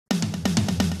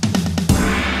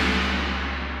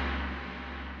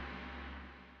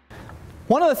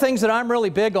One of the things that I'm really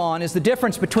big on is the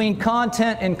difference between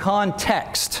content and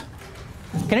context.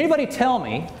 Can anybody tell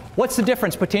me what's the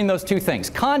difference between those two things?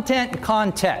 Content and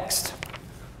context.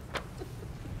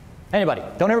 Anybody?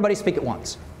 Don't everybody speak at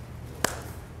once.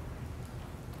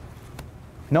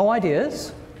 No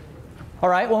ideas? All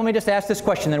right, well, let me just ask this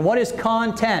question then. What is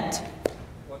content?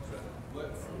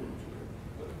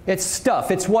 It's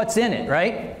stuff. It's what's in it,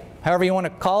 right? However you want to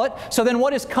call it. So then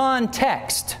what is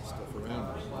context?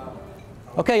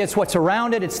 Okay, it's what's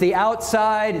around it. It's the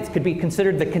outside. It could be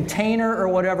considered the container or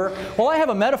whatever. Well, I have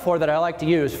a metaphor that I like to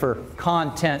use for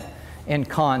content and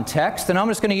context. And I'm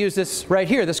just going to use this right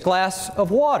here, this glass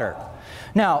of water.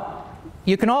 Now,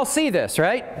 you can all see this,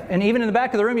 right? And even in the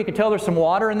back of the room, you can tell there's some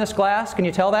water in this glass. Can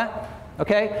you tell that?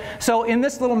 Okay? So in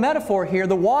this little metaphor here,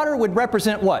 the water would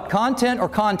represent what? Content or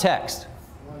context?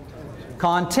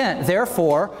 Content.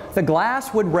 Therefore, the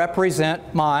glass would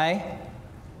represent my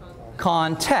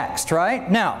context, right?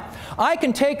 Now, I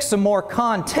can take some more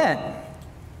content.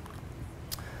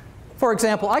 For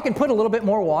example, I can put a little bit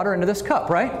more water into this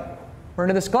cup, right? Or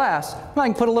into this glass. I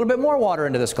can put a little bit more water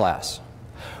into this glass.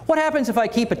 What happens if I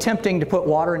keep attempting to put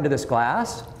water into this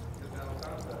glass?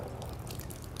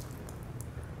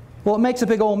 Well, it makes a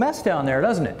big old mess down there,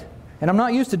 doesn't it? And I'm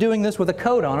not used to doing this with a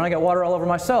coat on. I got water all over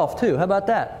myself, too. How about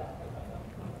that?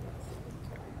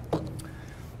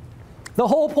 The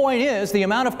whole point is the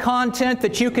amount of content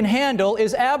that you can handle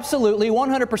is absolutely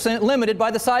 100% limited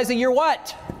by the size of your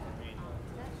what?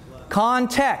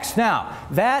 Context. Now,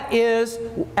 that is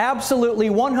absolutely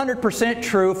 100%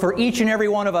 true for each and every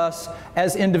one of us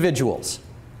as individuals.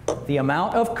 The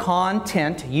amount of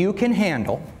content you can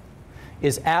handle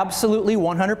is absolutely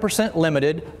 100%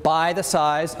 limited by the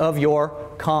size of your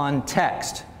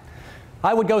context.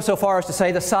 I would go so far as to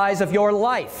say the size of your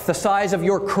life, the size of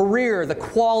your career, the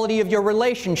quality of your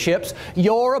relationships,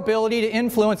 your ability to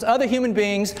influence other human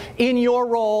beings in your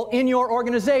role, in your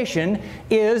organization,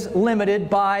 is limited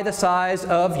by the size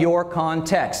of your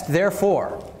context.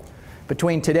 Therefore,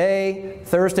 between today,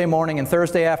 Thursday morning, and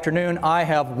Thursday afternoon, I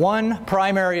have one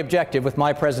primary objective with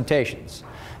my presentations,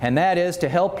 and that is to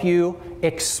help you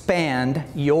expand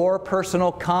your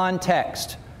personal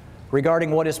context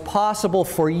regarding what is possible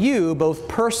for you both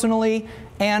personally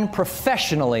and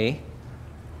professionally,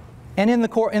 and in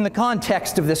the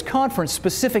context of this conference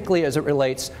specifically as it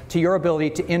relates to your ability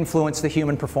to influence the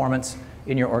human performance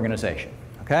in your organization.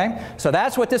 Okay? So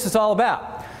that's what this is all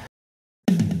about.